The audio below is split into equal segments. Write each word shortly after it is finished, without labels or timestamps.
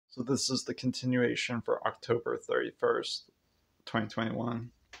So this is the continuation for October 31st, 2021.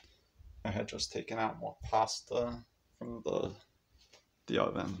 I had just taken out more pasta from the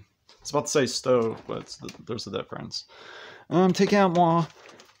oven. It's about to say stove, but there's a difference. I'm taking out more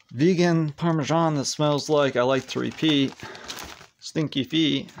vegan Parmesan that smells like, I like to repeat, stinky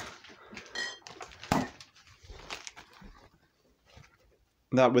feet.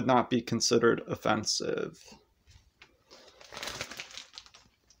 That would not be considered offensive.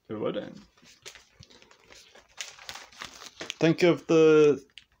 It wouldn't. Think of the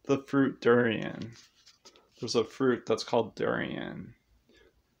fruit durian. There's a fruit that's called durian.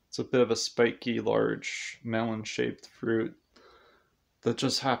 It's a bit of a spiky, large, melon-shaped fruit that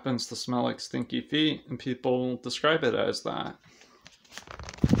just happens to smell like stinky feet, and people describe it as that.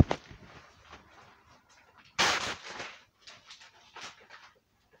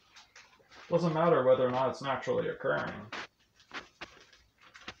 Doesn't matter whether or not it's naturally occurring.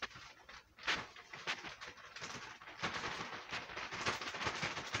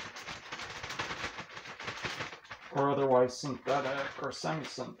 Or otherwise synthetic or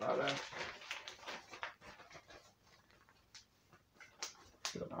semi-synthetic.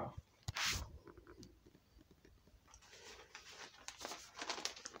 Good enough.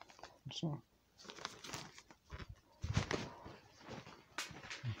 So,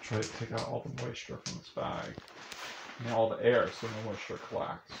 try to take out all the moisture from this bag. And all the air so no moisture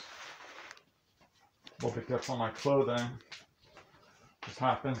collects. Hope it gets on my clothing. Just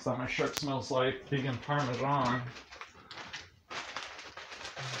happens that my shirt smells like vegan Parmesan.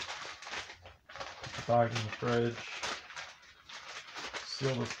 Put the bag in the fridge.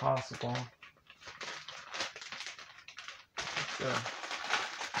 Sealed as possible. There.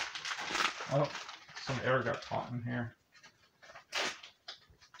 Oh, some air got caught in here.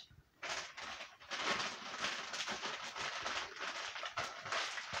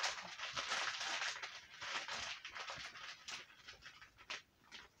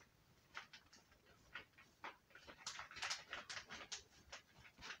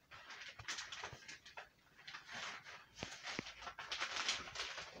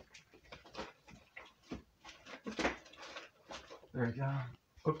 There you go.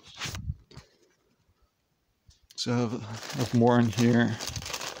 Oops. So I have more in here.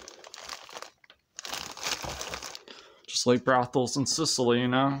 Just like brothels in Sicily, you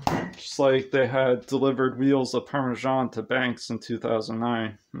know? Just like they had delivered wheels of Parmesan to banks in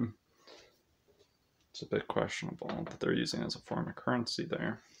 2009. It's a bit questionable that they're using it as a form of currency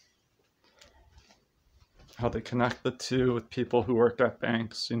there. How they connect the two with people who work at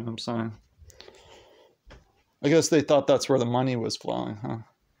banks, you know what I'm saying? I guess they thought that's where the money was flowing, huh?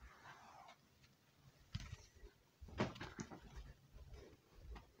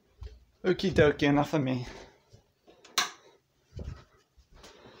 Okie dokie, enough of me.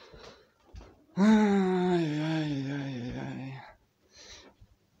 I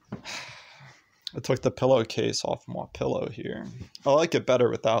took the pillowcase off my pillow here. I like it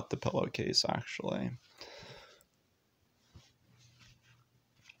better without the pillowcase, actually.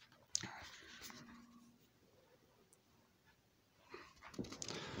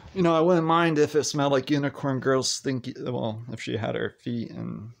 You know, I wouldn't mind if it smelled like Unicorn Girl's stinky, well, if she had her feet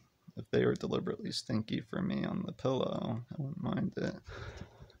and if they were deliberately stinky for me on the pillow, I wouldn't mind it.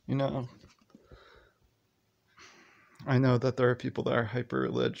 You know, I know that there are people that are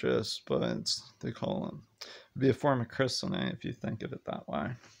hyper-religious, but they call them, it'd be a form of christening if you think of it that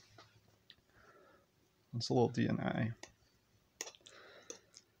way. It's a little DNA.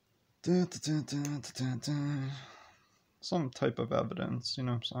 Some type of evidence, you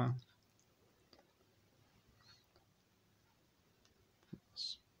know what I'm saying?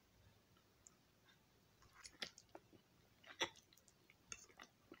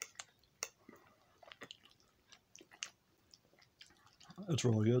 It's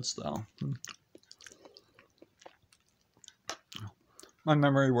really good still. My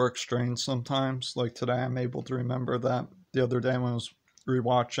memory works strange sometimes. Like today, I'm able to remember that the other day when I was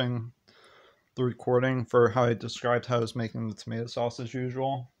rewatching the recording for how I described how I was making the tomato sauce as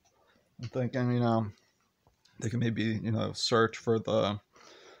usual. I'm thinking, you know, they can maybe, you know, search for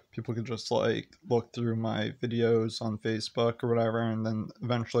people could just like look through my videos on Facebook or whatever, and then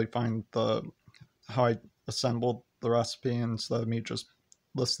eventually find how I assembled the recipe instead of me just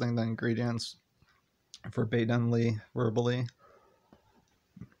listing the ingredients verbatimly, verbally.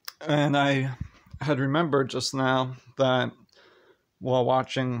 And I had remembered just now that while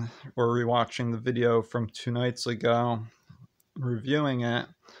watching or rewatching the video from 2 nights ago, reviewing it,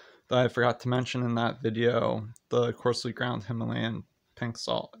 that I forgot to mention in that video the coarsely ground Himalayan pink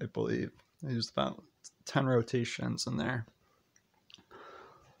salt, I believe. I used about 10 rotations in there.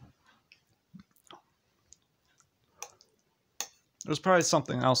 There's probably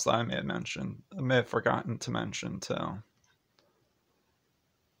something else that I may have forgotten to mention too.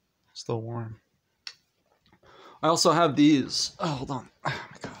 Still warm. I also have these. Oh, hold on. Oh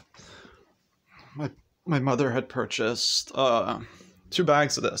my god. My mother had purchased 2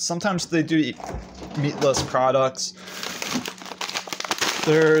 bags of this. Sometimes they do eat meatless products.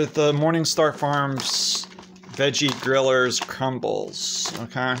 They're the Morningstar Farms Veggie Grillers Crumbles.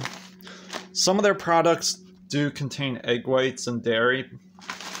 Okay. Some of their products do contain egg whites and dairy,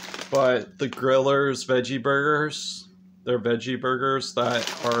 but the Grillers Veggie Burgers, they're veggie burgers that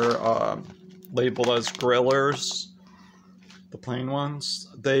are labeled as Grillers, the plain ones.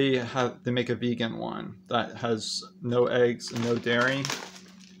 They make a vegan one that has no eggs and no dairy.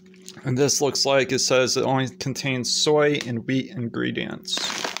 And this looks like it says it only contains soy and wheat ingredients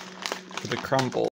for the crumble.